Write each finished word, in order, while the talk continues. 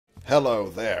Hello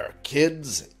there,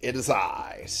 kids. It is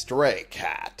I, Stray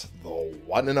Cat, the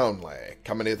one and only,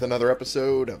 coming with another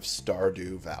episode of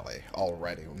Stardew Valley.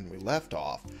 Alrighty, when we left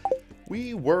off,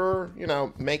 we were,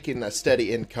 making a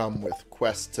steady income with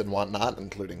quests and whatnot,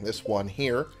 including this one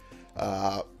here,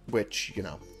 which,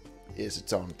 is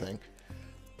its own thing.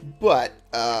 But,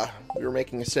 we were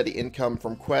making a steady income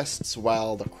from quests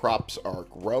while the crops are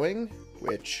growing,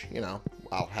 which,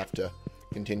 I'll have to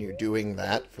continue doing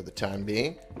that for the time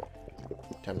being.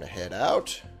 Time to head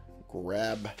out,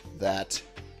 grab that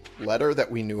letter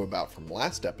that we knew about from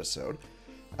last episode,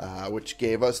 which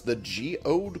gave us the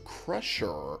Geode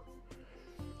Crusher.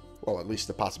 Well, at least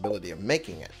the possibility of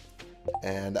making it.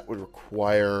 And that would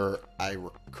require, I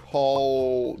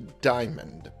recall,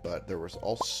 diamond, but there was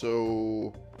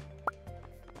also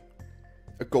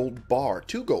a gold bar.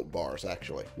 2 gold bars,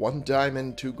 actually. 1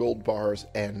 diamond, 2 gold bars,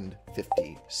 and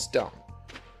 50 stone.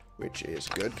 Which is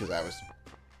good, because I was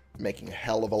making a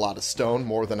hell of a lot of stone,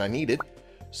 more than I needed.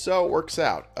 So it works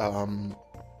out.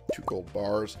 2 gold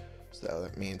bars, so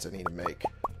that means I need to make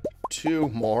 2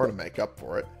 more to make up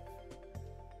for it.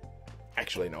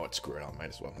 Actually, no, it's screw it. I might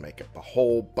as well make up a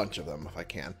whole bunch of them if I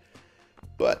can.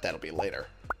 But that'll be later.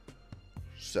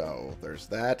 So there's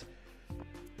that.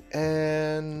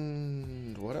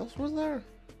 And what else was there?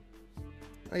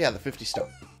 Oh yeah, the 50 stone.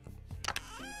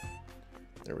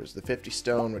 There was the 50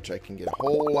 stone, which I can get a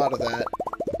whole lot of that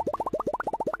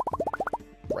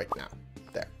right now.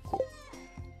 There. Cool.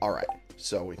 Alright.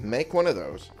 So we make one of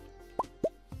those.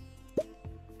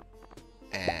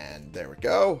 And there we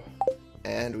go.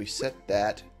 And we set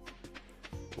that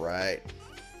right,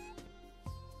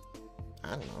 I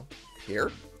don't know,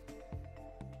 here?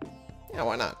 Yeah,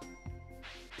 why not?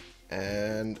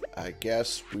 And I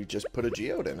guess we just put a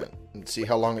geode in it and see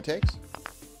how long it takes.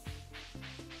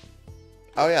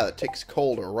 Oh yeah, it takes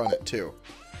coal to run it too.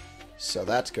 So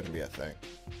that's going to be a thing.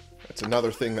 That's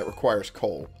another thing that requires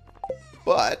coal.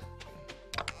 But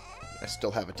I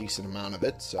still have a decent amount of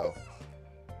it, so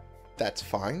that's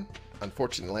fine.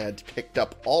 Unfortunately, I picked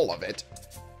up all of it.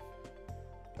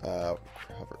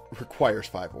 Requires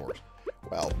 5 ores.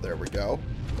 Well, there we go.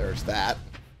 There's that.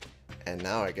 And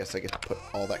now I guess I get to put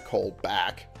all that coal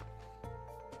back.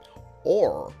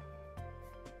 Or,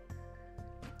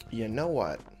 you know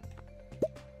what?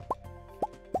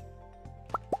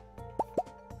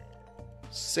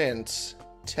 Since,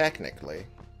 technically,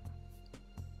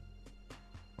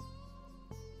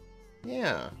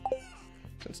 yeah,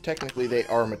 since technically they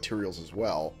are materials as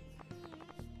well,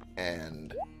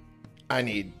 and I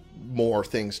need more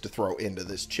things to throw into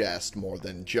this chest, more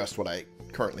than just what I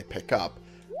currently pick up,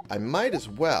 I might as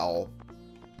well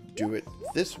do it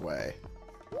this way.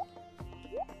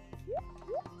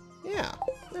 Yeah,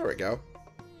 there we go.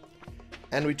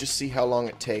 And we just see how long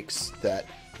it takes that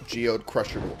Geode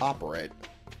Crusher to operate.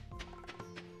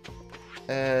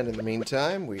 And in the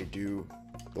meantime, we do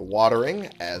the watering,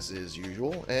 as is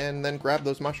usual, and then grab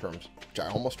those mushrooms, which I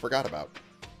almost forgot about.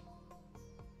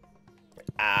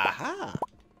 Aha!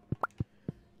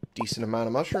 Decent amount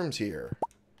of mushrooms here.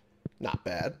 Not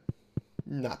bad.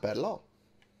 Not bad at all.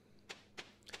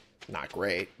 Not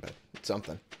great, but it's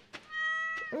something.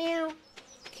 Meow.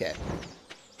 Okay.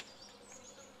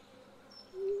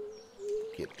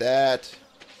 Get that.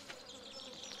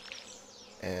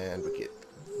 And we get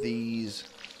these.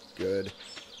 Good.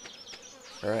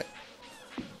 Alright.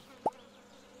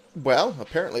 Well,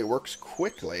 apparently it works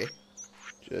quickly.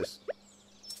 Just...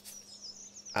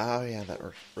 oh yeah,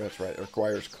 that's right. It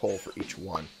requires coal for each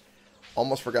one.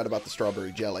 Almost forgot about the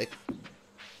strawberry jelly.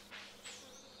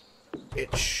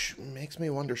 It makes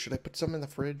me wonder, should I put some in the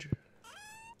fridge?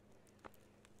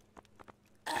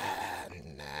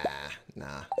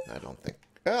 Nah, I don't think...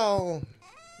 well,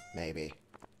 maybe.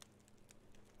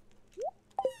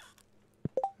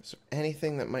 Is there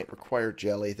anything that might require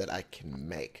jelly that I can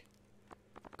make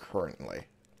currently?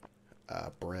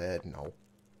 Bread, no.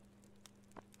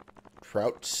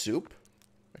 Trout soup?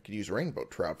 I could use rainbow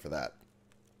trout for that.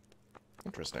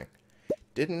 Interesting.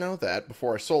 Didn't know that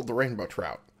before I sold the rainbow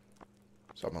trout.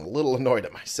 So I'm a little annoyed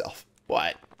at myself,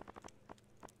 but...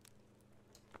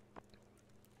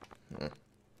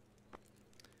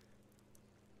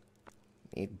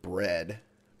 Need bread,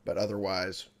 but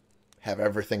otherwise have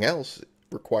everything else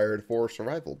required for a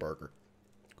survival burger.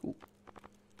 Cool.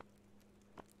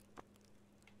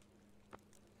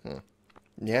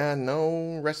 Yeah,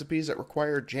 no recipes that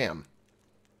require jam.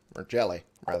 Or jelly,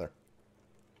 rather.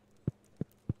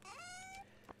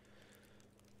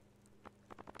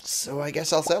 So I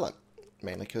guess I'll sell it.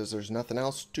 Mainly because there's nothing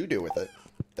else to do with it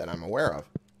that I'm aware of.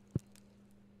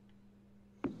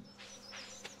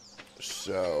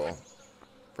 So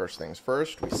First things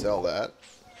first, we sell that.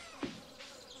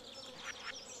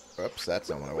 Oops, that's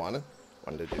not what I wanted.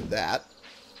 Wanted to do that.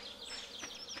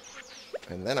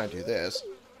 And then I do this.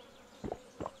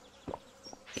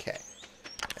 Okay.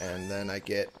 And then I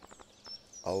get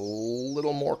a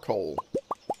little more coal.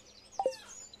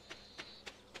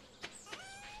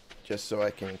 Just so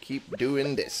I can keep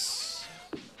doing this.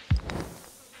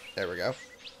 There we go.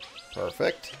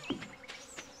 Perfect.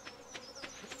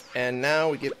 And now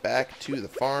we get back to the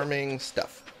farming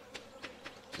stuff.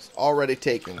 It's already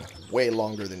taking way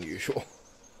longer than usual.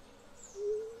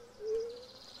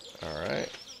 Alright.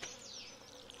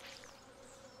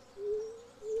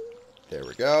 There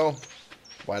we go.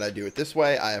 Why'd I do it this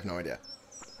way? I have no idea.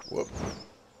 Whoop.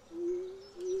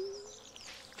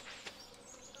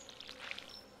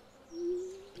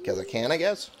 Because I can, I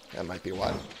guess? That might be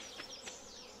why.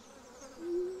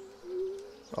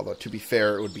 Although, to be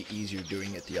fair, it would be easier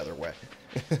doing it the other way.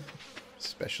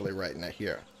 Especially right in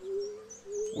here.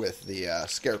 With the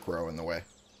scarecrow in the way.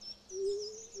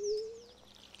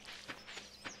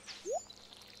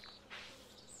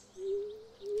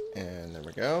 And there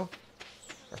we go.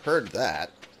 I heard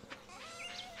that.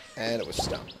 And it was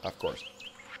stone, of course.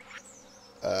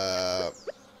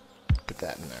 Put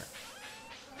that in there.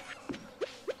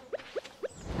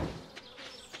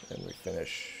 And we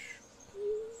finish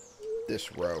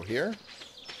this row here.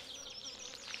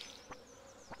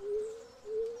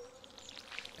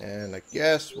 And I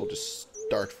guess we'll just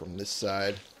start from this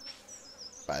side.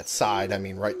 By side, I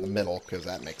mean right in the middle, because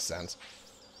that makes sense.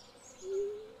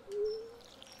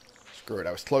 Screw it,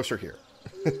 I was closer here.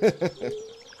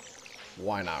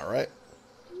 Why not, right?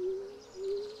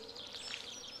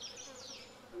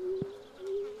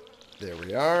 There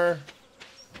we are.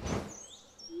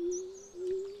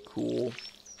 Cool.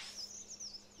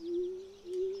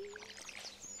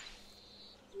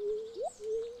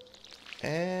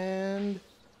 And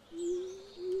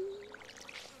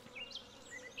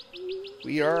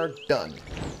we are done.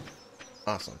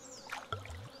 Awesome.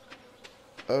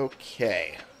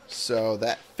 Okay. So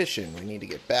that fishing, we need to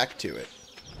get back to it.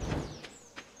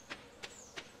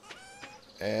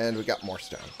 And we got more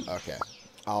stone. Okay.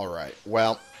 Alright.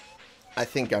 Well, I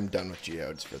think I'm done with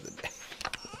geodes for the day.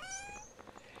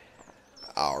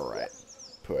 Alright.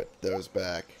 Put those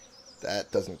back.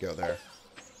 That doesn't go there.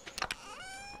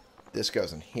 This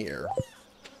goes in here.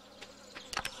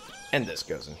 And this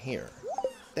goes in here.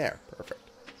 There. Perfect.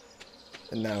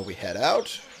 And now we head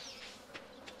out.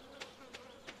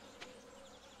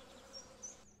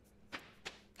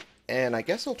 And I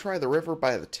guess I'll try the river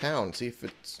by the town, see if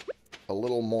it's a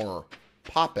little more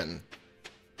poppin'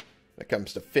 when it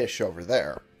comes to fish over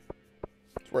there.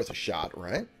 It's worth a shot,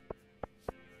 right?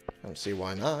 I don't see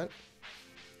why not.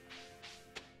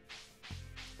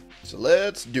 So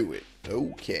let's do it.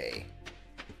 Okay.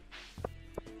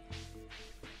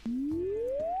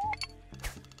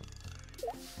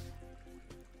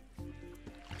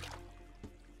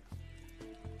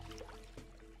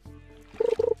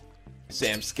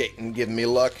 Sam's skating, giving me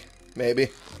luck, maybe.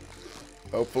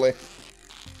 Hopefully.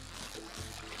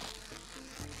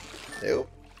 Nope.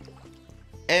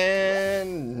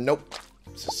 And nope.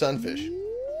 It's a sunfish.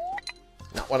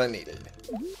 Not what I needed.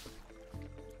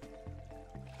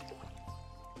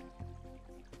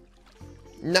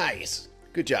 Nice.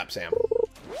 Good job, Sam.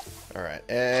 Alright,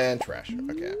 and trash.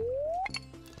 Okay.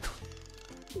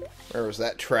 Where was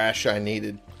that trash I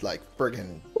needed, like,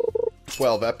 friggin'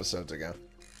 12 episodes ago?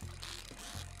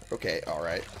 Okay,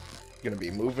 alright. Gonna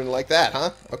be moving like that,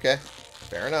 huh? Okay.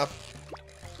 Fair enough.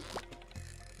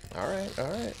 Alright,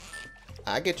 alright.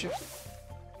 I get you.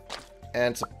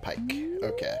 And it's a pike.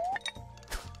 Okay.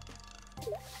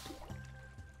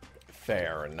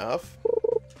 Fair enough.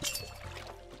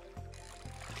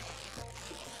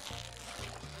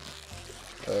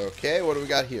 Okay, what do we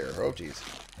got here? Oh, jeez.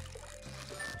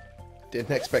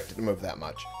 Didn't expect it to move that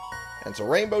much. And it's a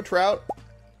rainbow trout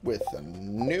with a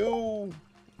new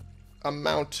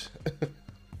amount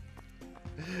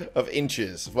of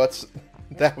inches.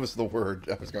 That was the word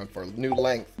I was going for. New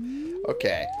length.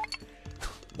 Okay.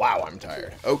 Wow, I'm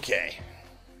tired. Okay.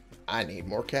 I need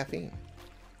more caffeine.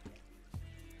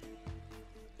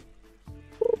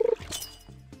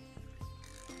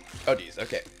 Oh, geez.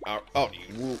 Okay. Oh,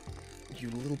 you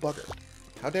little bugger.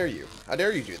 How dare you? How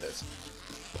dare you do this?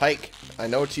 Pike, I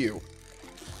know it's you.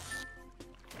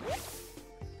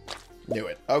 Knew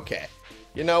it. Okay.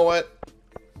 You know what?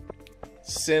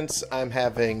 Since I'm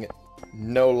having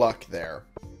no luck there,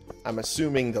 I'm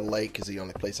assuming the lake is the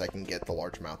only place I can get the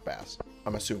largemouth bass.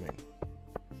 I'm assuming.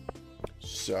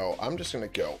 So I'm just going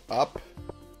to go up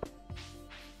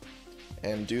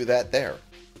and do that there.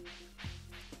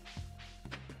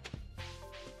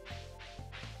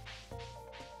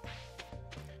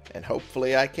 And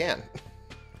hopefully I can.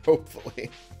 Hopefully.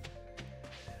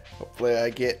 Hopefully I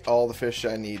get all the fish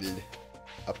I needed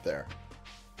up there.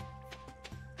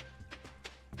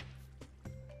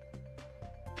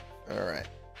 Alright.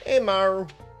 Hey, Maru.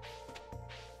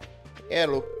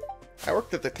 Hello. I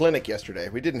worked at the clinic yesterday.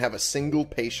 We didn't have a single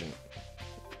patient.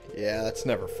 Yeah, that's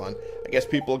never fun. I guess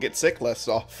people get sick less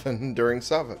often during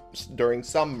summer.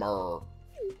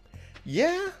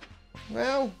 Yeah,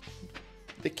 well,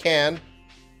 they can.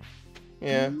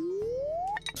 Yeah.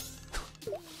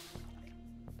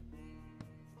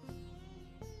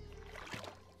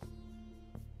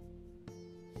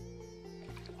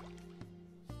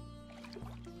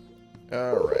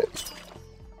 Alright.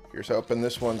 Here's hoping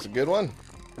this one's a good one.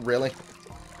 Really?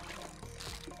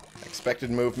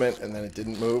 Expected movement, and then it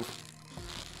didn't move.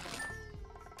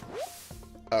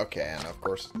 Okay, and of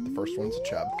course, the first one's a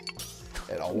chub.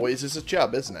 It always is a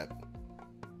chub, isn't it?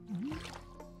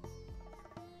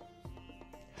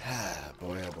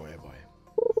 Boy, oh boy, oh boy.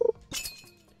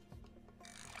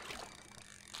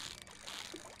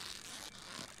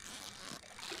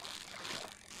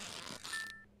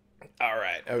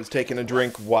 Alright, I was taking a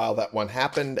drink while that one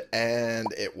happened, and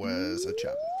it was a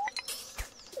chub.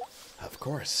 Of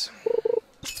course.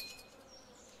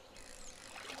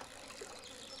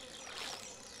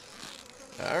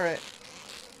 Alright.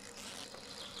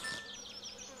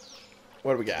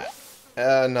 What do we got?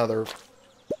 Another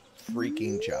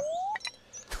freaking chub.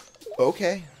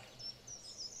 Okay.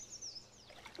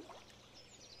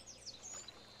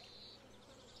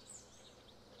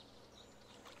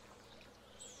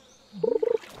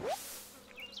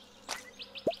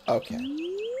 Okay.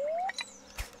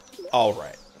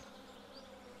 Alright.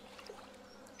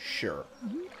 Sure.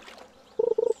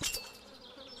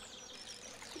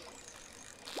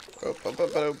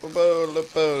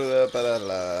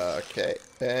 Okay,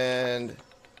 and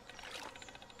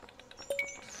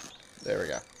there we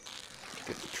go.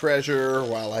 Get the treasure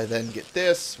while I then get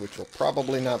this, which will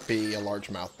probably not be a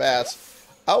largemouth bass.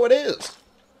 Oh, it is!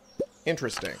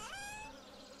 Interesting.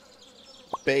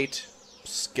 Bait,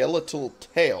 skeletal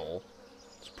tail.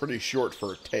 It's pretty short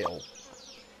for a tail.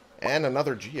 And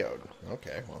another geode.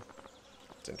 Okay, well,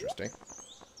 that's interesting.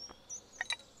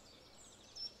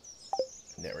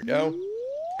 There we go.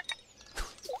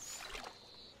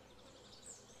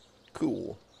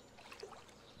 Cool.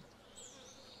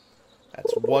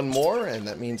 That's one more, and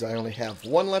that means I only have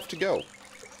one left to go.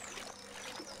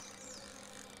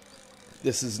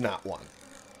 This is not one.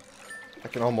 I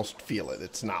can almost feel it.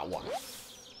 It's not one.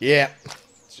 Yeah,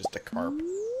 it's just a carp.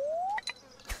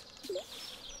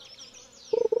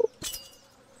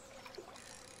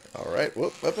 Alright,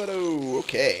 whoop,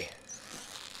 okay.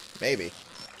 Maybe.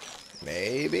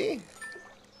 Maybe?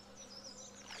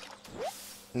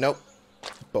 Nope.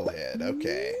 Bullhead,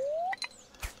 okay.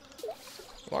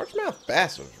 Largemouth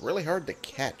bass was really hard to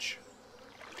catch.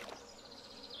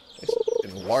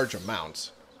 In large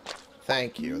amounts.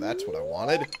 Thank you, that's what I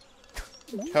wanted.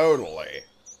 Totally.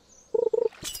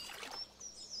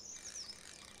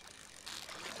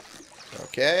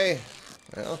 Okay.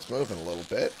 Well, it's moving a little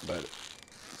bit, but...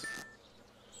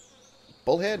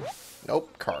 Bullhead?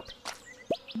 Nope, carp.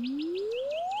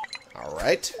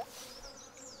 Alright.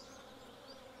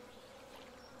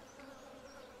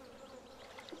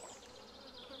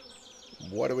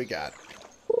 What do we got?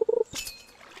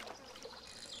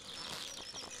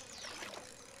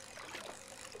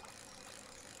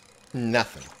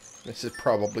 Nothing. This is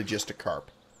probably just a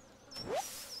carp.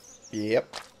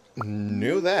 Yep.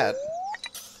 Knew that.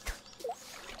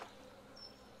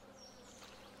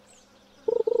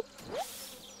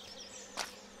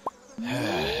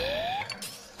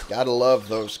 Gotta love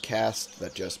those casts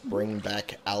that just bring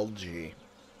back algae.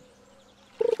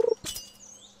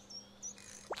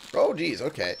 Oh, geez,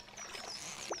 okay.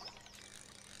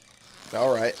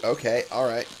 Alright, okay,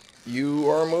 alright. You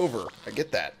are a mover. I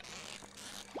get that.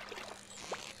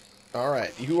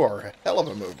 Alright, you are a hell of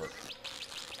a mover.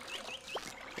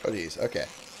 Oh, geez, okay.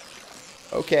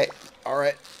 Okay,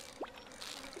 alright.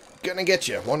 Gonna get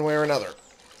you, one way or another.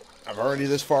 I'm already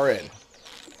this far in.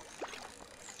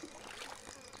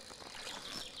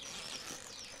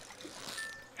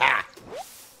 Ha!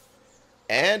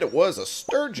 And it was a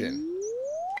sturgeon.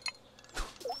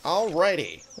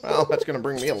 Alrighty. Well, that's going to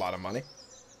bring me a lot of money.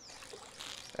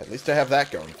 At least I have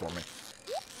that going for me.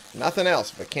 Nothing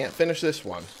else. If I can't finish this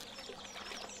one,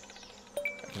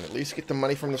 I can at least get the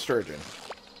money from the sturgeon.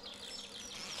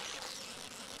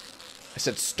 I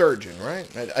said sturgeon, right?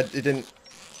 I didn't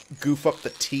goof up the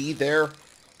T there,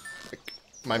 like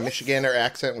my Michigander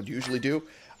accent would usually do.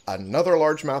 Another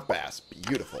largemouth bass.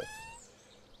 Beautiful.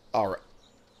 Alright.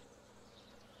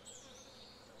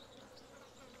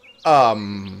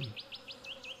 An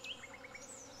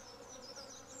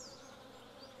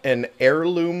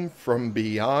heirloom from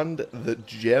beyond the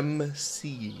Gem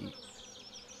Sea.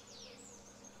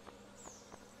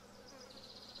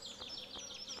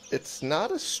 It's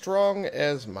not as strong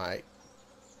as my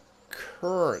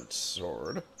current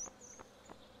sword,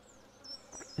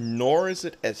 nor is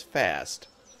it as fast,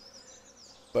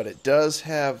 but it does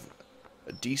have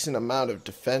a decent amount of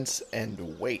defense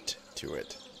and weight to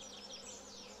it.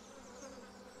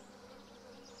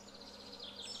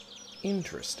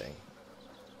 Interesting.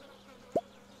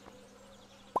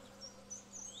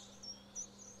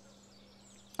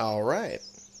 All right.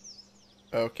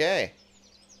 Okay.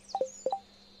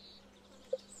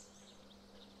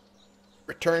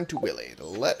 Return to Willie to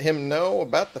let him know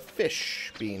about the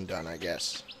fish being done, I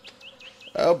guess.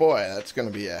 Oh boy, that's going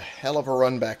to be a hell of a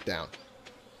run back down.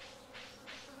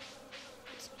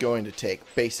 It's going to take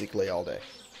basically all day.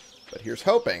 But here's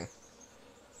hoping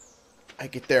I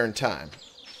get there in time.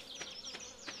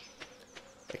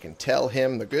 I can tell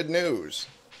him the good news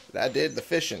that I did the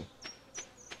fishing.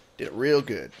 Did it real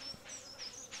good.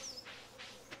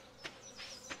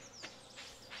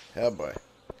 Oh boy.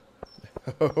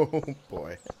 Oh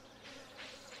boy.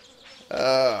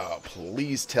 Oh,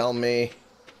 please tell me.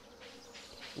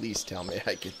 Please tell me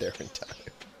I get there in time.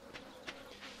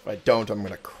 If I don't, I'm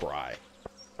gonna cry.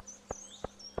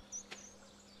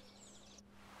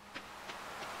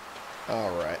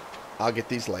 Alright. I'll get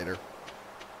these later.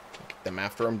 I'll get them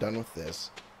after I'm done with this.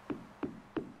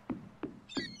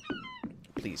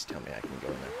 Please tell me I can go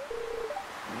in there.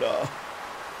 No.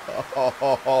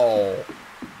 Oh.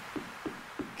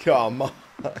 Come on.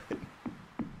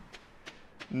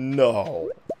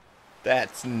 No.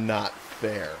 That's not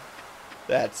fair.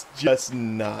 That's just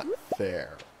not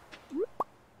fair.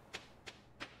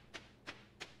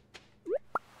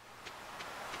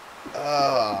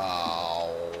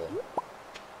 Oh.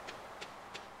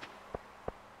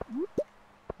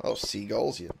 Oh,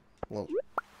 seagulls, you little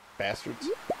bastards.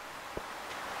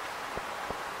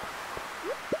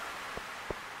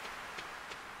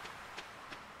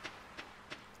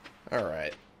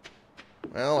 Alright.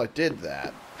 Well, I did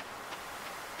that.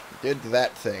 I did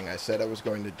that thing I said I was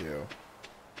going to do.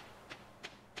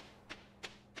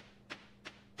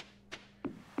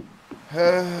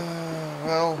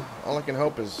 Well, all I can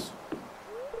hope is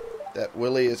that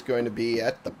Willie is going to be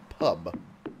at the pub.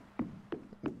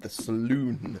 The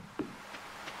saloon.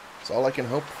 That's all I can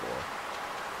hope for.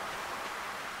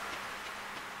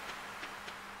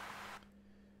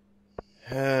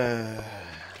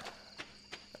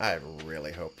 I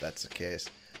really hope that's the case.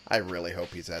 I really hope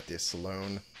he's at this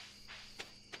saloon.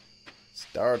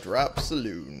 Star Drop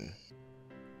Saloon.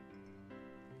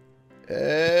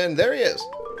 And there he is.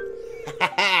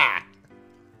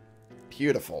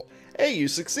 Beautiful. Hey, you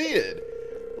succeeded.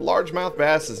 Largemouth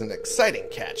bass is an exciting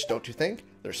catch, don't you think?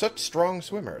 They're such strong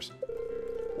swimmers.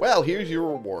 Well, here's your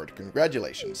reward.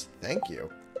 Congratulations. Thank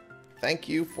you. Thank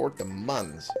you for the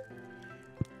muns.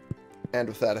 And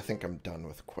with that, I think I'm done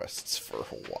with quests for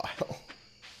a while.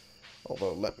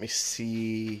 Although, let me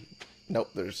see.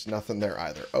 Nope, there's nothing there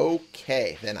either.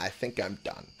 Okay, then I think I'm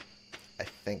done. I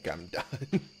think I'm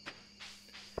done.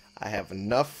 I have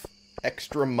enough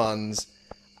extra muns.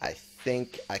 I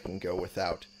think I can go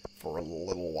without for a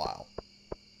little while.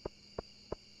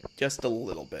 Just a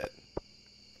little bit.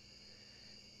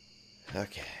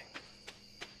 Okay.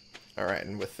 Alright,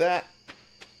 and with that,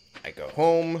 I go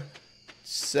home,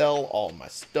 sell all my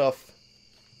stuff,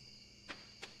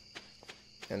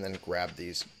 and then grab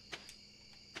these.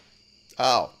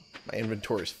 Oh, my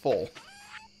inventory's full.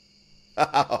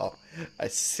 Oh, I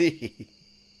see.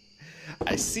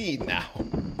 I see now,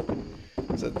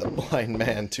 said the blind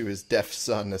man to his deaf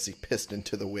son as he pissed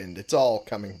into the wind. It's all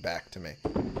coming back to me.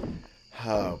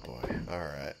 Oh boy,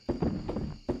 alright.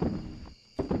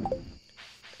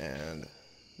 And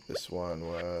this one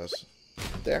was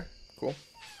there. Cool.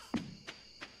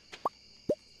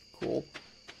 Cool.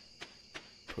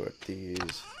 Put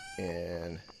these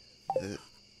in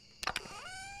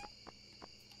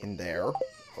there.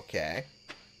 Okay.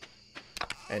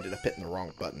 I ended up hitting the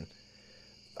wrong button.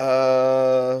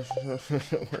 Where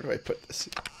do I put this?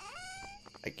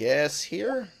 I guess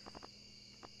here?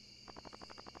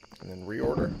 And then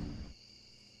reorder.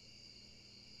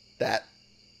 That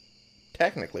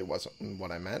technically wasn't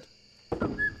what I meant.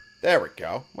 There we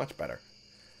go. Much better.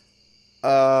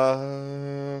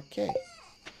 Okay.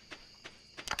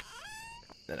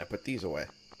 Then I put these away.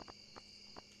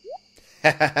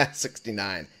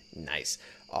 69. Nice.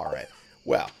 Alright.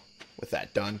 Well, with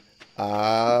that done,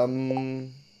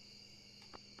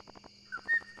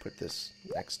 put this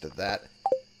next to that.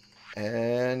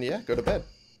 And yeah, go to bed.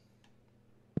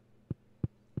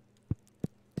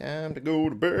 Time to go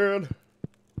to bed.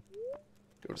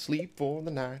 Go to sleep for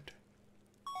the night.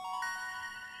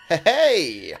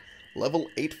 Hey! Level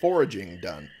 8 foraging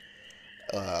done.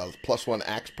 +1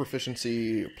 axe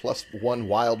proficiency, +1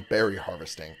 wild berry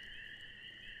harvesting.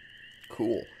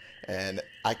 Cool. And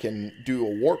I can do a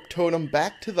warp totem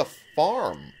back to the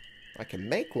farm. I can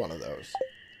make one of those.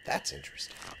 That's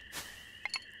interesting.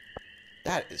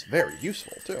 That is very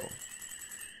useful, too.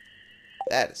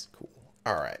 That is cool.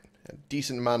 Alright. A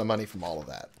decent amount of money from all of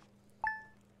that.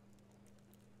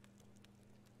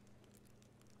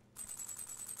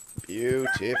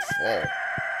 Beautiful.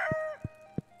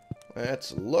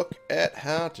 Let's look at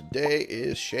how today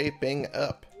is shaping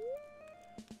up.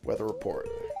 Weather report.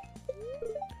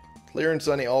 Clear and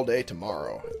sunny all day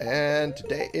tomorrow. And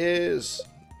today is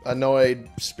Annoyed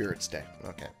Spirits Day.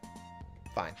 Okay.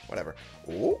 Fine. Whatever.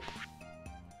 Ooh.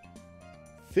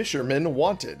 Fisherman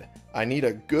wanted. I need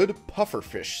a good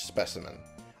pufferfish specimen.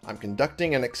 I'm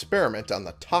conducting an experiment on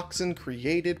the toxin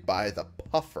created by the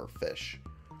pufferfish.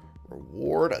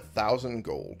 Reward 1,000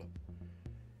 gold.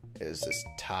 Is this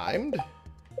timed?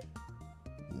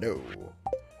 No.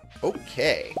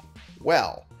 Okay.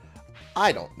 Well,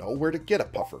 I don't know where to get a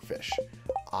pufferfish.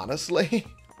 Honestly,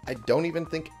 I don't even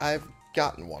think I've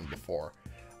gotten one before.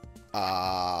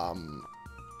 Yeah,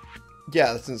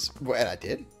 since... Wait, I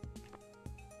did?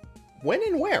 When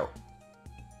and where?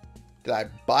 Did I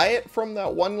buy it from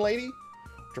that one lady?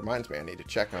 Which reminds me, I need to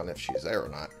check on if she's there or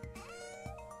not.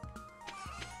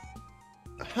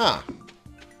 Huh.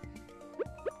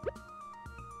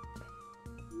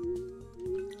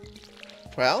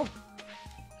 Well,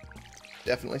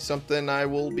 definitely something I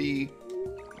will be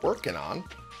working on.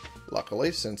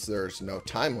 Luckily, since there's no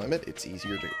time limit, it's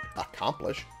easier to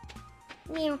accomplish.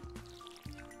 Meow.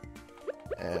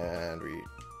 And we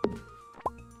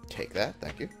take that,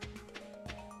 thank you.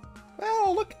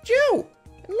 Well, look at you!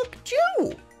 And look at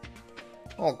you!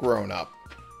 All grown up.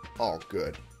 All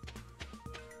good.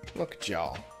 Look at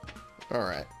y'all.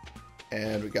 Alright.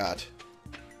 And we got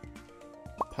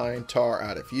pine tar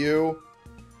out of you.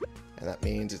 And that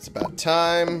means it's about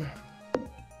time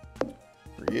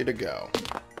for you to go.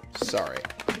 Sorry.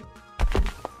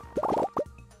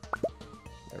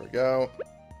 There we go.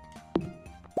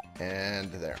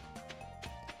 And there.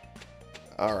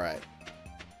 Alright.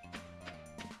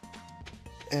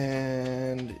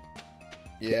 And...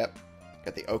 Yep.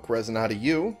 Got the oak resin out of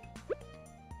you.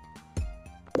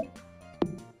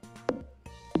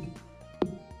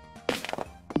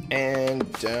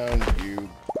 And down you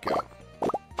go.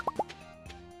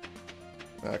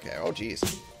 Okay, oh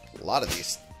geez. A lot of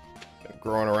these been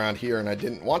growing around here and I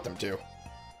didn't want them to.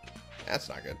 That's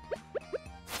not good.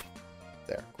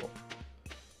 There, cool.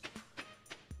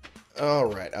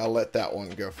 Alright, I'll let that one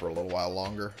go for a little while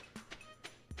longer.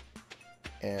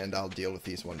 And I'll deal with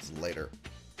these ones later.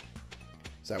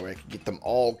 So that way I can get them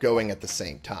all going at the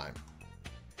same time.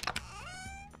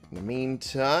 In the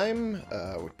meantime,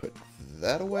 we put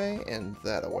that away and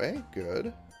that away.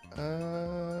 Good.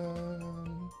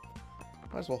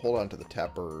 Might as well hold on to the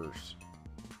tappers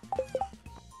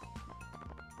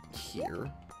here.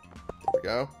 There we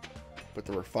go. Put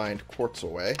the refined quartz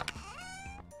away.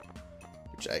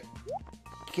 Which I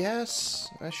guess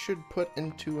I should put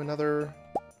into another...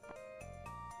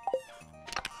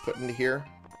 Put into here.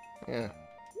 Yeah.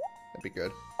 That'd be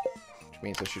good. Which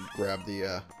means I should grab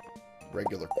the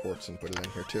regular quartz and put it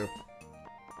in here too.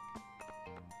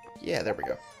 Yeah, there we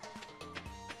go.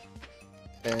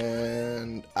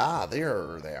 And... Ah,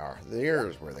 there they are.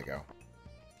 There's where they go.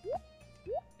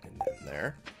 And then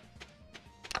there.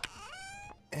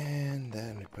 And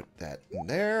then we put that in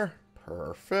there.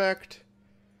 Perfect.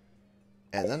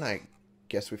 And then I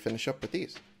guess we finish up with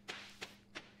these.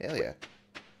 Hell yeah.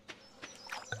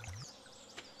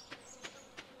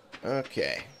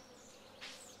 Okay.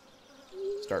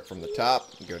 Start from the top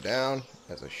and go down,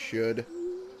 as I should.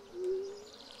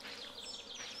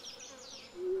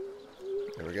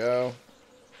 There we go.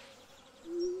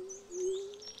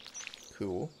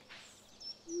 Cool.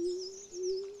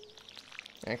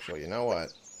 Actually, you know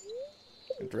what?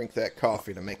 I'll drink that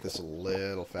coffee to make this a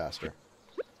little faster.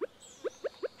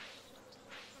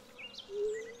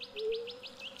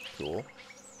 Cool.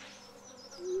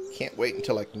 Can't wait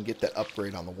until I can get that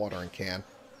upgrade on the watering can.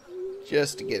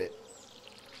 Just to get it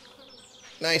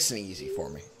nice and easy for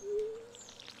me.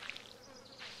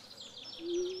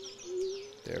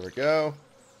 There we go.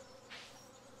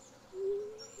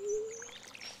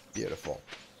 Beautiful.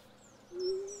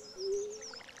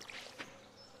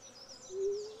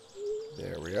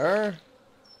 There we are.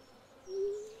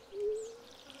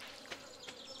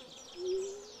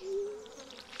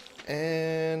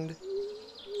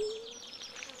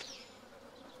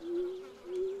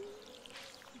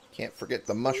 Can't forget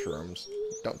the mushrooms.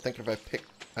 I don't think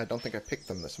I picked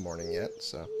them this morning yet,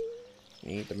 so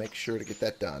need to make sure to get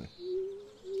that done.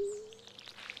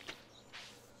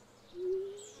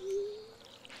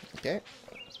 Okay.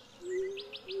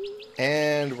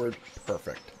 And we're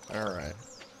perfect. Alright.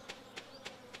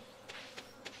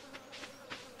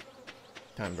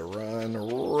 Time to run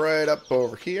right up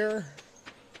over here.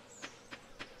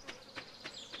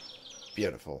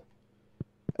 Beautiful.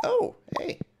 Oh,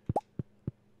 hey.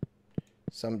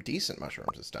 Some decent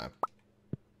mushrooms this time.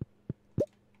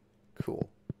 Cool.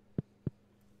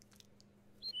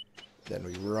 Then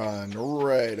we run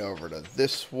right over to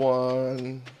this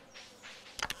one,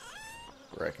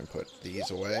 where I can put these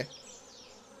away.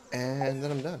 And then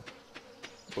I'm done.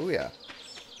 Booyah.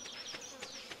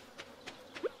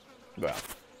 Well,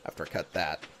 after I cut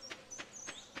that,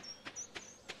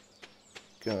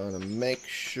 gonna make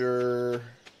sure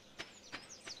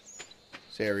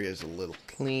this area is a little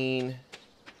clean.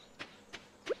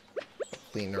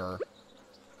 Cleaner.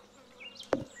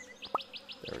 There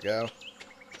we go.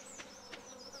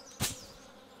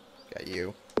 Got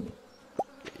you.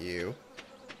 Got you.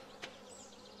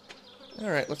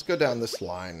 Alright, let's go down this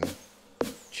line.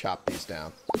 Chop these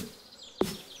down.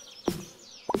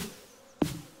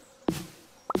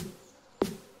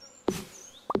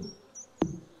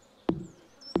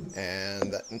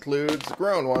 And that includes the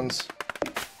grown ones.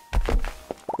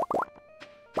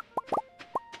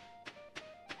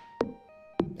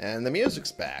 And the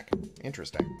music's back.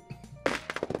 Interesting. I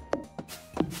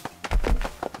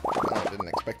didn't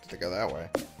expect it to go that way.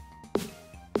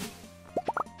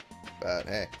 But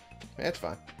hey, it's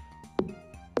fine.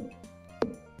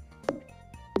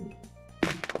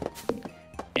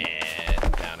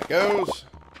 And down it goes.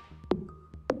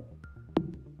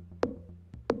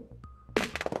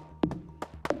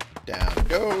 Down it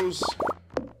goes.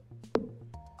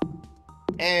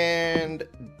 And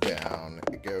down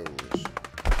it goes.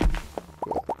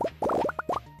 Cool.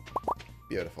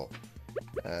 Beautiful.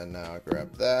 And now I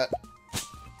grab that,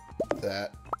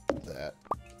 that,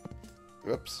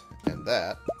 whoops, and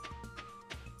that.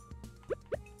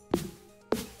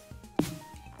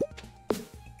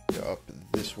 Go up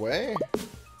this way.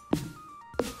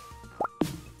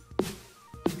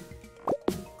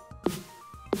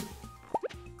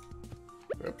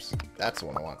 Whoops, that's the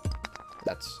one I want.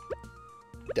 That's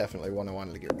definitely one I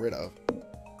wanted to get rid of.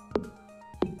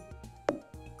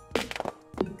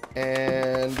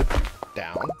 And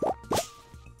down.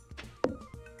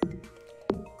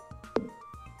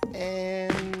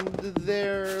 And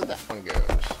there that one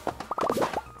goes.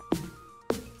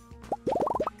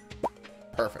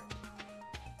 Perfect.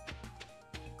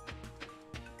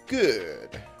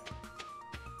 Good.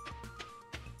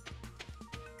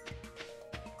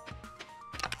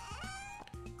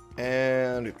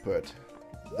 And we put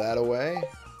that away.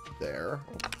 There.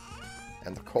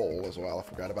 And the coal as well. I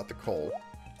forgot about the coal.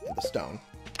 And the stone.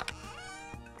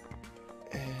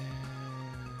 And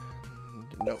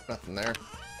nope, nothing there.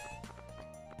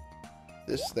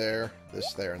 This there,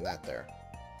 and that there.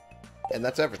 And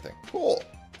that's everything. Cool.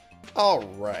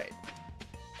 Alright.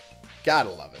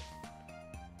 Gotta love it.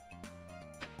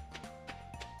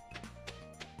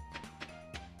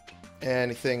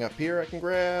 Anything up here I can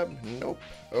grab? Nope.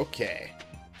 Okay.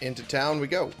 Into town we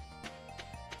go.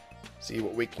 See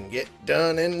what we can get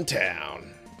done in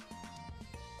town.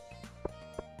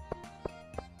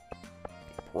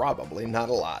 Probably not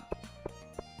a lot.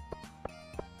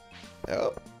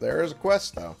 Oh, there's a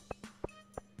quest, though.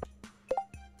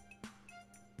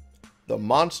 The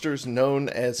monsters known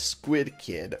as Squid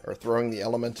Kid are throwing the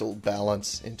elemental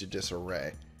balance into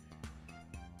disarray.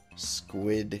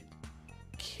 Squid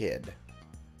Kid.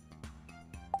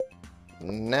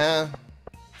 Nah.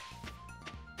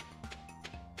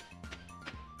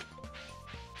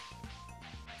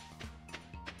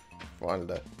 Wanted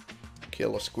to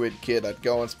kill a squid kid, I'd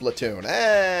go on Splatoon.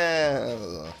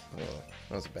 Ah!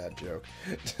 That was a bad joke.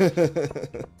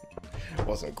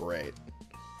 Wasn't great.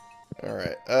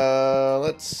 Alright,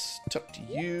 let's talk to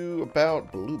you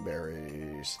about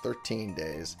blueberries. 13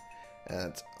 days.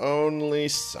 And it's only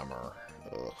summer.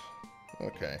 Ugh.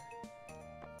 Okay.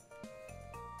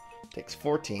 Takes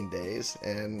 14 days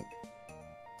and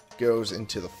goes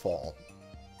into the fall.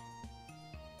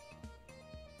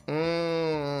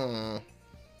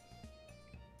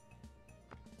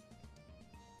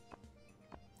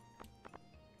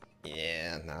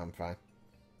 Yeah, no, I'm fine.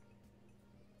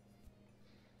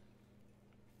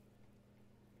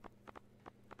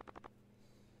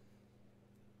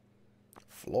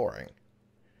 Flooring.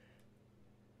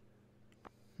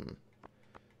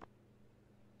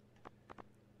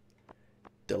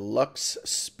 Deluxe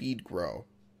Speed Grow.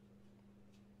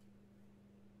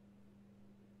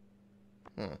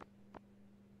 Hmm.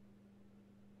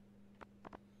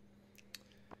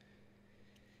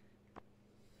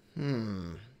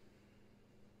 Hmm.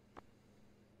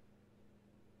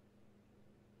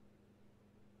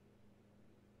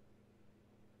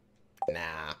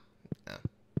 Nah. Nah.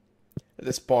 At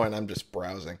this point, I'm just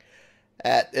browsing.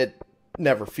 It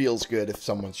never feels good if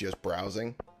someone's just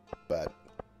browsing, but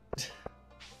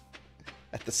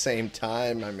at the same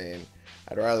time, I mean,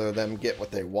 I'd rather them get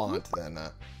what they want than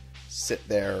sit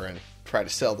there and try to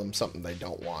sell them something they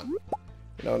don't want.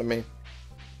 You know what I mean?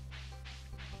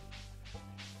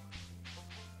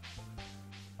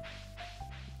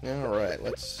 Alright,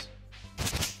 let's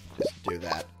just do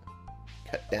that.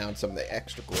 Cut down some of the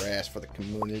extra grass for the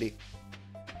community.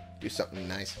 Do something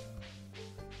nice.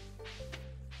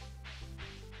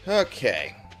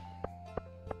 Okay.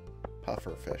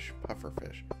 Pufferfish,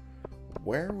 pufferfish.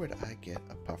 Where would I get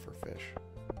a pufferfish?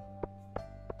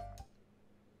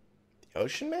 The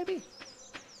ocean, maybe?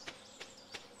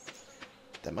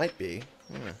 That might be.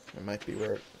 That might be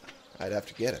where I'd have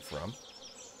to get it from.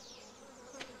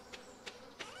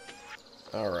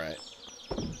 Alright.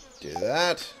 Do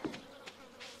that.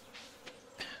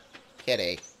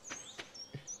 Kitty.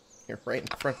 You're right in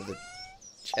front of the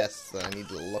chests that I need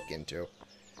to look into.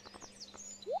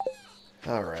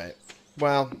 Alright.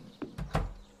 Well,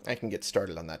 I can get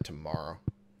started on that tomorrow.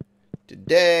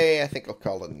 Today, I think I'll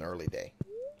call it an early day.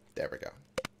 There we go.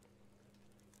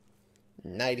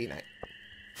 Nighty-night.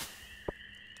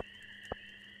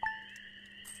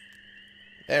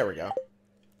 There we go.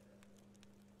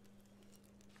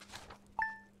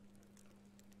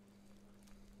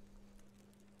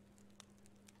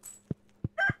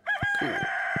 Cool.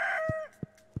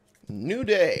 New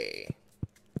day.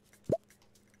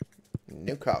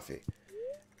 New coffee.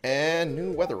 And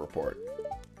new weather report.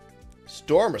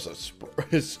 Storm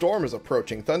is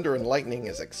approaching. Thunder and lightning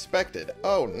is expected.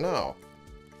 Oh no.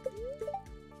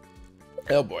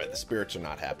 Oh boy, the spirits are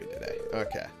not happy today.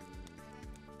 Okay.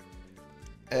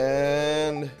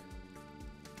 And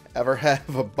ever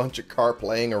have a bunch of carp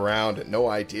laying around and no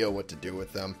idea what to do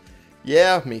with them?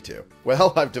 Yeah, me too.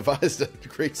 Well, I've devised a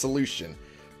great solution.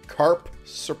 Carp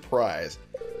surprise.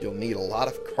 You'll need a lot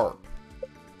of carp.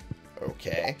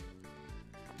 Okay.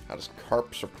 How does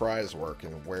carp surprise work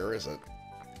and where is it?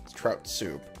 It's trout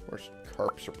soup. Where's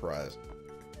carp surprise?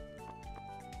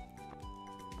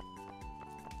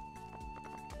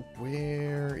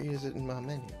 Where is it in my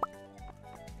menu?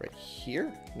 Right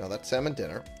here? No, that's salmon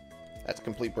dinner. That's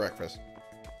complete breakfast.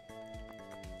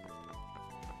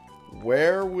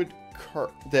 Where would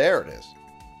carp... There it is.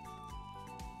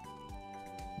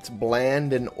 It's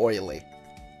bland and oily.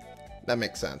 That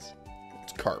makes sense.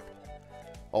 It's carp.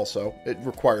 Also, it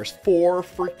requires 4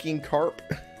 freaking carp.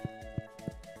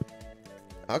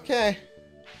 Okay.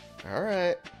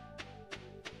 Alright.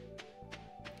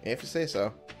 If you say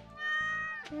so.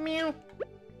 Meow.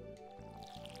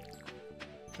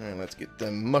 Alright, let's get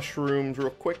the mushrooms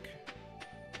real quick.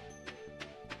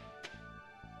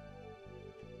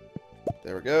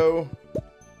 There we go.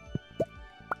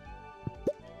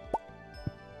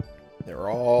 They're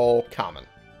all common.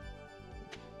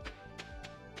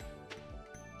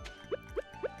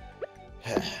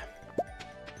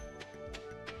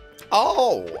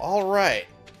 Oh, alright.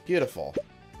 Beautiful.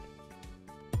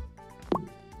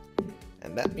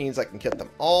 And that means I can get them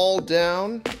all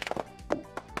down.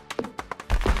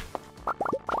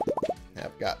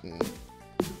 I've gotten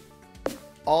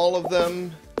all of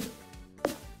them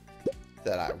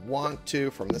that I want to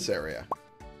from this area.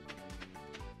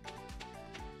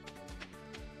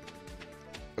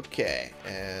 Okay,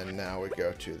 and now we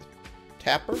go to the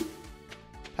tapper.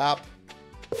 Pop.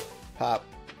 Pop.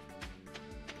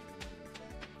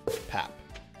 Pop.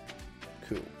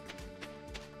 Cool.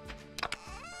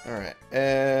 Alright,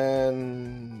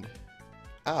 and...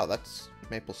 Oh, that's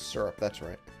maple syrup, that's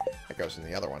right. That goes in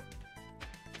the other one.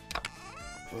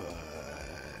 But...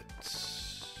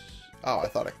 Oh, I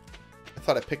thought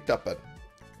I picked up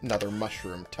another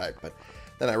mushroom type, but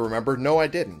then I remembered, no I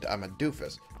didn't. I'm a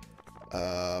doofus.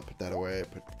 Put that away,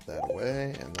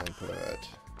 and then put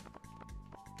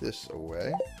this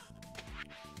away.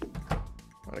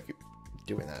 Why do I keep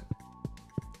doing that?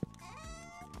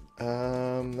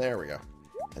 There we go.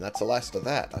 And that's the last of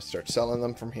that. I start selling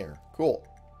them from here. Cool.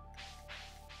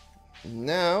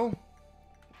 Now,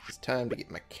 it's time to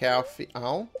get my coffee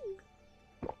on.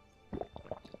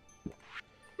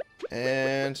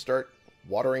 And start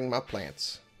watering my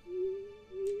plants.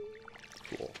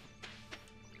 Cool.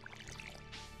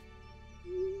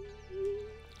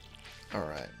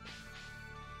 Alright.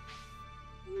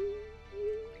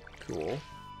 Cool.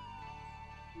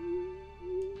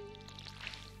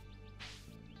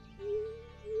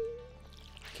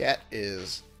 Cat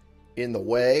is in the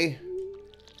way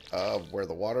of where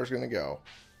the water's going to go.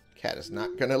 Cat is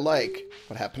not going to like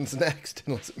what happens next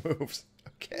unless it moves.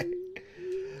 Okay.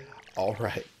 All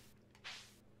right.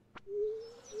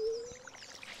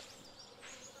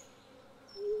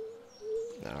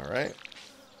 All right.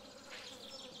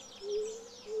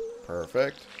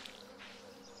 Perfect.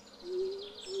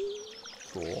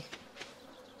 Cool.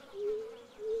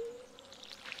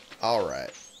 All right.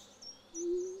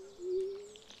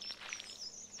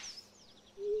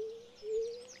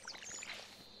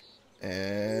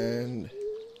 And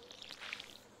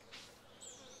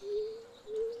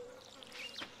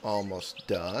almost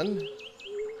done.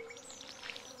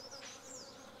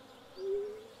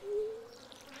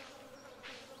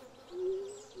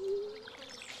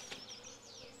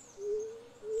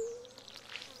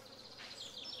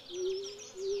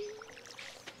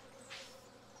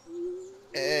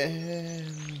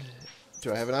 And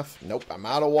do I have enough? Nope, I'm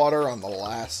out of water on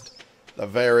the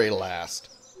very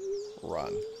last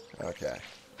run. Okay.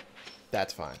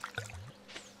 That's fine.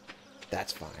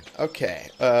 That's fine. Okay,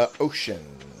 ocean.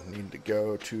 Need to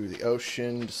go to the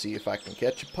ocean to see if I can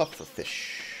catch a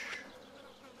pufferfish.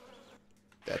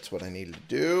 That's what I needed to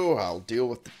do. I'll deal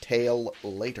with the tail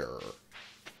later.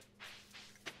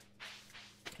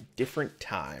 Different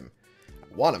time.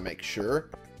 I want to make sure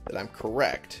that I'm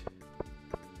correct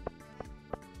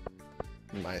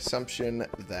in my assumption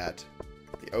that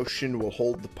the ocean will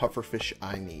hold the pufferfish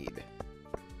I need.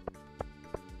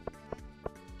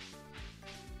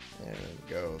 And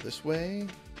go this way.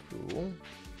 Cool.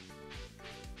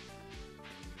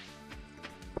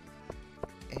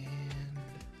 And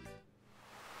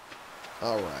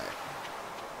alright.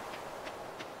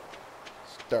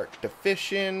 Start to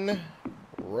fishing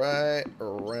right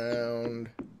around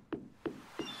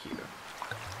here.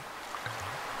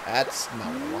 That's not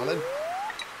what I wanted.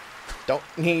 Don't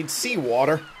need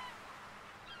seawater.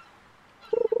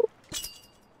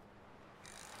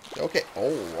 Okay.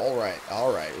 Oh, alright.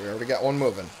 Alright. We already got one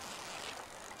moving.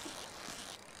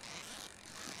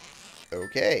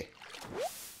 Okay.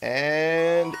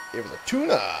 And it was a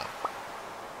tuna.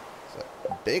 It's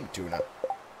a big tuna.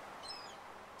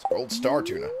 It's a gold star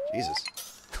tuna. Jesus.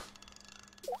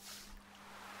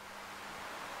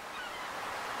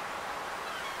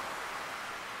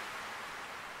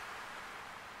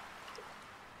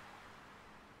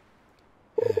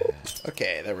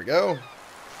 Okay, there we go.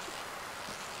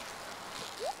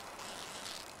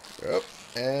 Yep,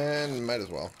 and might as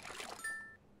well.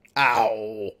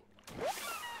 Ow!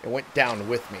 It went down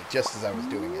with me just as I was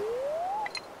doing it.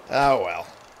 Oh well.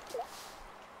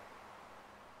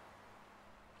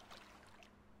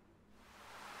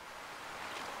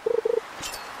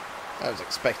 I was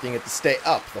expecting it to stay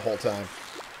up the whole time.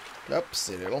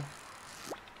 Oopsie-doodle.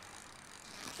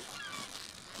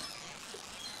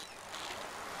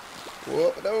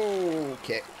 Whoop,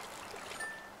 okay.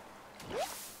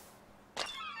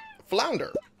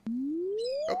 Flounder.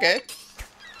 Okay.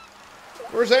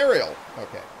 Where's Ariel?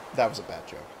 Okay. That was a bad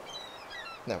joke.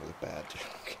 That was a bad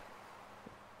joke.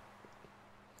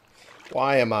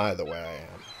 Why am I the way I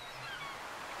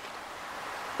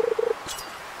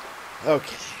am?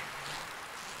 Okay.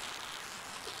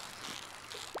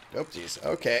 Oopsies.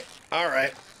 Okay.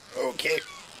 Alright. Okay.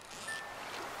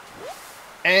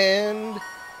 And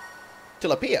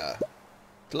tilapia.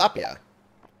 Tilapia.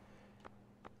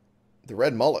 The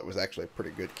red mullet was actually a pretty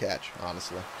good catch,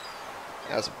 honestly.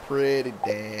 That was a pretty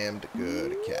damned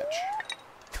good catch.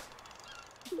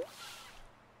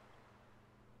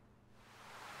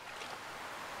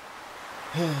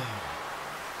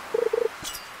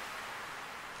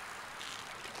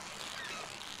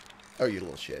 Oh, you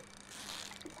little shit.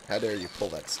 How dare you pull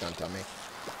that stunt on me?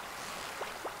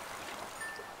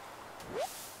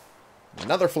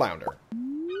 Another flounder.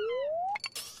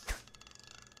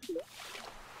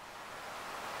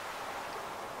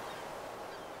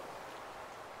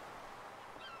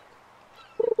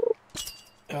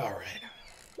 Alright.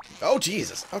 Oh,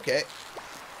 Jesus. Okay.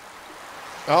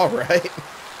 Alright.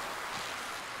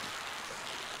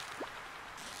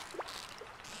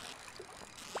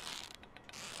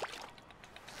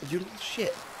 You little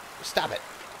shit. Stop it.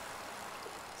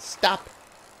 Stop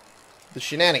the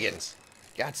shenanigans.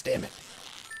 God damn it.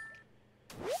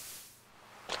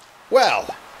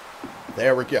 Well,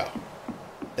 there we go.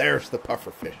 There's the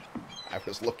pufferfish I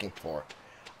was looking for.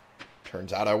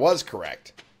 Turns out I was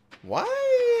correct. Why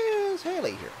is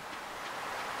Haley here?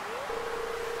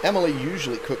 Emily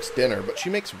usually cooks dinner, but she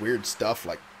makes weird stuff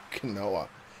like quinoa.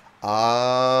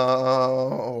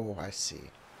 Oh, I see.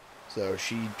 So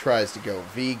she tries to go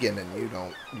vegan, and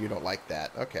you don't like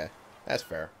that. Okay, that's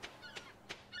fair.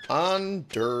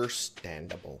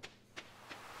 Understandable.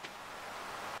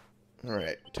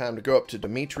 Alright, time to go up to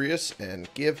Demetrius and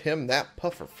give him that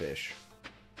pufferfish.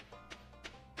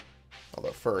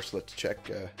 Although first, let's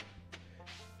check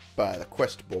by the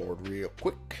quest board real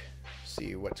quick.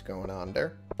 See what's going on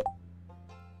there.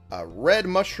 A red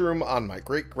mushroom on my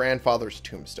great-grandfather's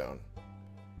tombstone.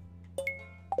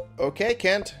 Okay,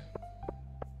 Kent.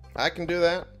 I can do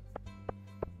that.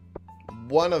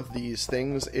 One of these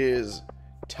things is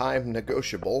time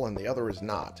negotiable and the other is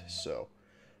not, so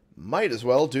might as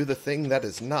well do the thing that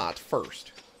is not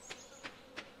first.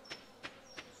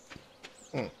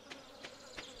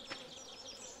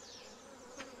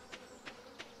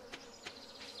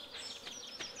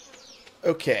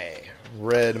 Okay,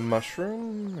 red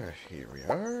mushroom. Here we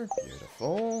are.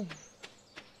 Beautiful.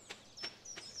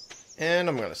 And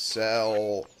I'm going to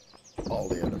sell all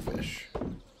the other fish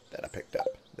that I picked up.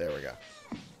 There we go.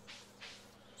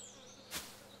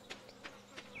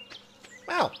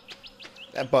 Wow.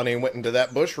 That bunny went into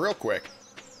that bush real quick.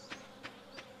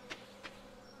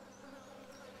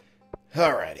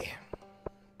 Alrighty.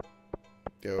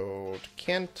 Go to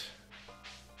Kent.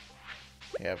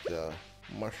 Have the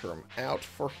mushroom out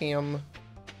for him.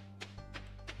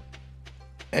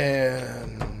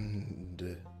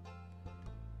 And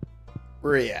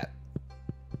where are you at?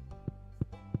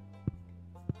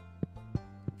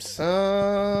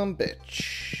 Some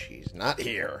bitch. He's not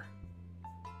here.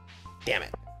 Damn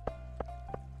it.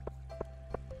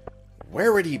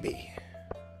 Where would he be?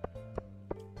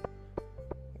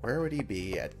 Where would he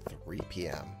be at 3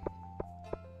 p.m.?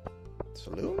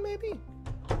 Saloon, maybe?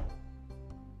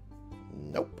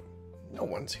 Nope. No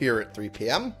one's here at 3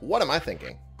 p.m. What am I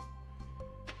thinking?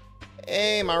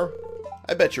 Hey, Mar.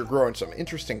 I bet you're growing some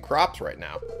interesting crops right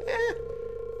now.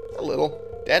 A little.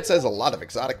 Dad says a lot of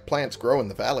exotic plants grow in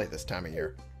the valley this time of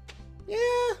year.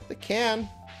 Yeah, they can.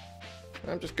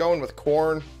 I'm just going with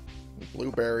corn and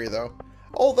blueberry, though.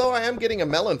 Although I am getting a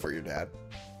melon for your dad.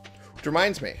 Which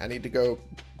reminds me, I need to go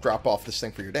drop off this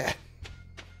thing for your dad.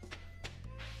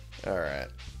 Alright.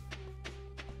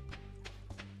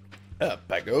 Up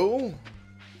I go.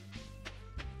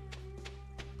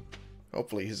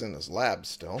 Hopefully he's in his lab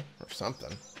still, or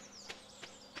something.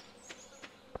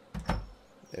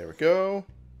 There we go.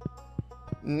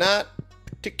 Not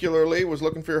particularly was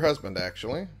looking for your husband,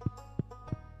 actually.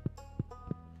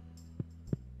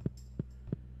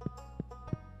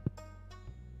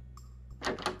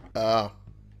 Oh,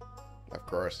 of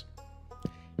course.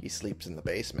 He sleeps in the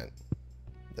basement.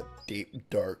 The deep,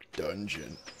 dark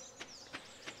dungeon.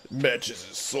 It matches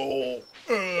his soul.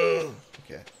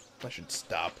 Okay, I should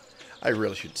stop. I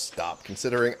really should stop,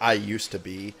 considering I used to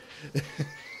be...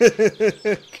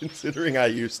 considering I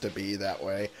used to be that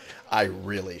way, I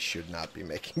really should not be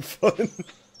making fun.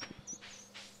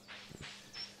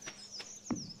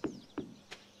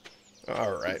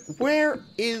 Alright, where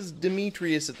is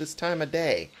Demetrius at this time of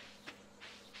day?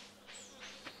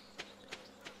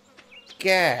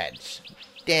 God,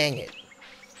 dang it.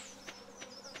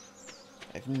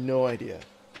 I have no idea.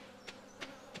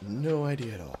 No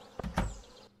idea at all.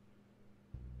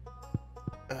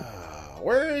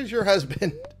 Where is your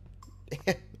husband?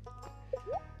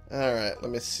 Alright, let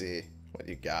me see what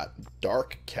you got.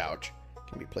 Dark couch.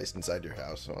 Can be placed inside your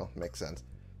house. Well, makes sense.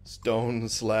 Stone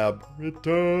slab.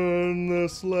 Return the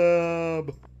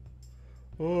slab.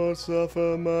 Or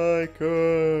suffer my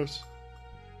curse.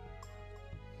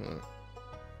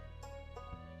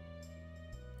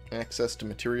 Access to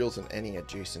materials in any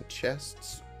adjacent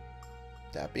chests.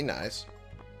 That'd be nice.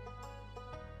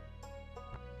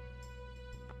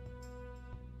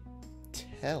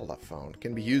 Telephone.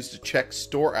 Can be used to check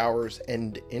store hours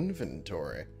and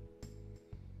inventory.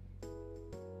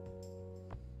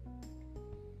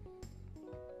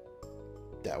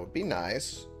 That would be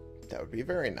nice. That would be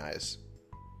very nice.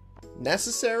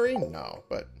 Necessary? No,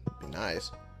 but it'd be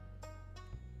nice.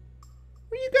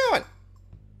 Where you going?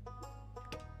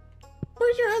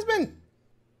 Where's your husband?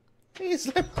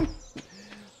 Please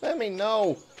let me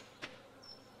know.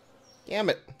 Damn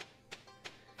it.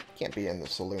 Can't be in the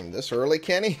saloon this early,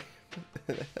 can he?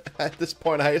 At this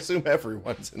point, I assume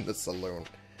everyone's in the saloon.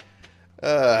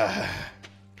 Because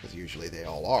usually they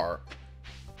all are.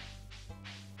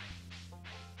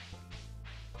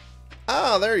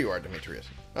 Ah, there you are, Demetrius.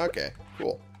 Okay,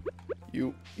 cool.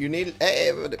 You needed...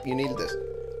 Hey, you needed this.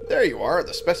 There you are.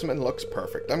 The specimen looks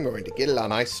perfect. I'm going to get it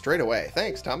on ice straight away.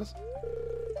 Thanks, Thomas.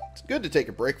 It's good to take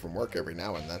a break from work every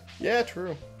now and then. Yeah,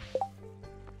 true.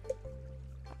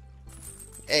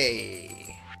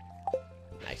 Hey.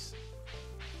 Nice.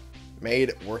 Made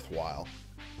it worthwhile.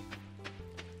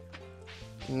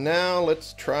 Now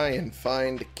let's try and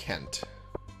find Kent.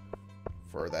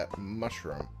 for that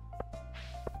mushroom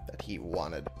that he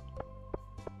wanted.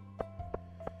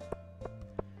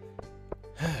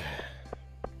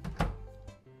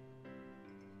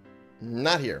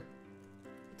 Not here.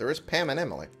 There is Pam and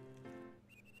Emily.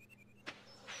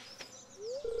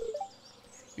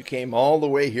 You came all the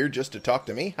way here just to talk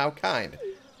to me? How kind.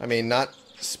 I mean, not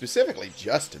specifically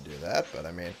just to do that, but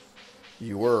I mean,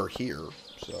 you were here,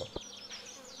 so.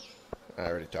 I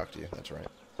already talked to you, that's right.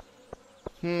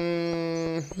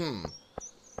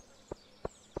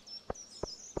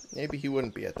 Maybe he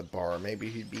wouldn't be at the bar. Maybe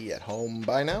he'd be at home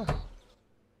by now.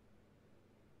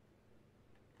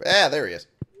 Ah, there he is.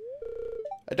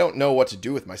 I don't know what to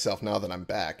do with myself now that I'm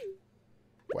back.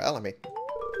 Well, I mean,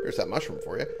 here's that mushroom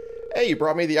for you. Hey, you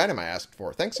brought me the item I asked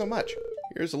for. Thanks so much.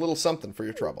 Here's a little something for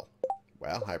your trouble.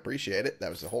 Well, I appreciate it. That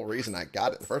was the whole reason I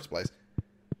got it in the first place.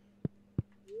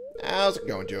 How's it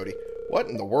going, Jody? What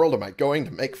in the world am I going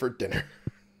to make for dinner?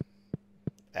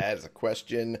 That is a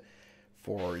question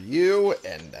for you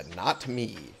and not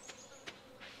me.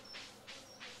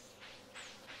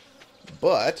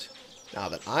 But now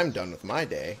that I'm done with my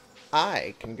day,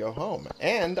 I can go home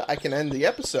and I can end the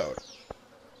episode.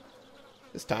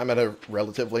 This time at a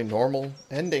relatively normal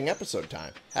ending episode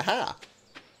time. Haha.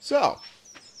 So,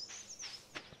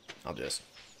 I'll just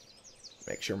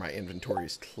make sure my inventory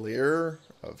is clear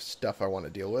of stuff I want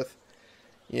to deal with.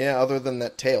 Yeah, other than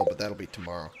that tail, but that'll be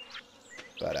tomorrow.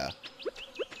 But,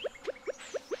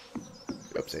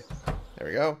 oopsie. There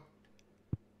we go.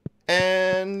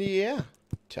 And, yeah.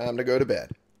 Time to go to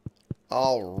bed.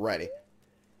 Alrighty.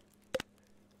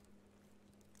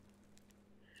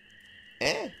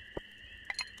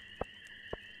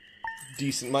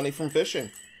 Decent money from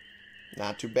fishing.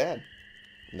 Not too bad.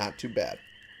 Not too bad.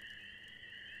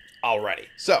 Alrighty.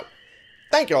 So,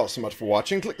 thank you all so much for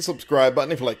watching. Click the subscribe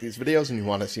button if you like these videos and you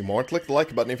want to see more. Click the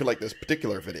like button if you like this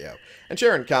particular video. And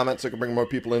share and comment so I can bring more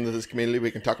people into this community.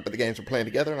 We can talk about the games we're playing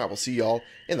together, and I will see y'all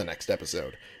in the next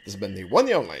episode. This has been the one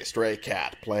and only Stray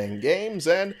Cat, playing games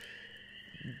and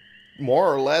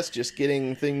more or less just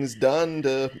getting things done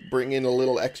to bring in a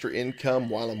little extra income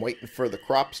while I'm waiting for the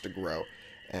crops to grow.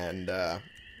 And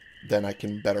then I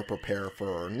can better prepare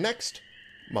for next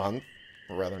month,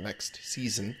 or rather next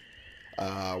season,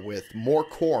 with more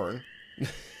corn,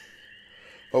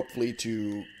 hopefully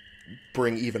to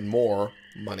bring even more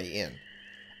money in.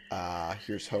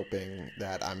 Here's hoping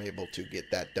that I'm able to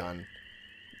get that done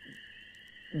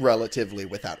relatively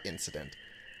without incident.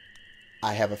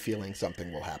 I have a feeling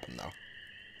something will happen, though,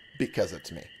 because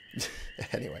it's me.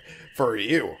 Anyway, for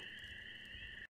you,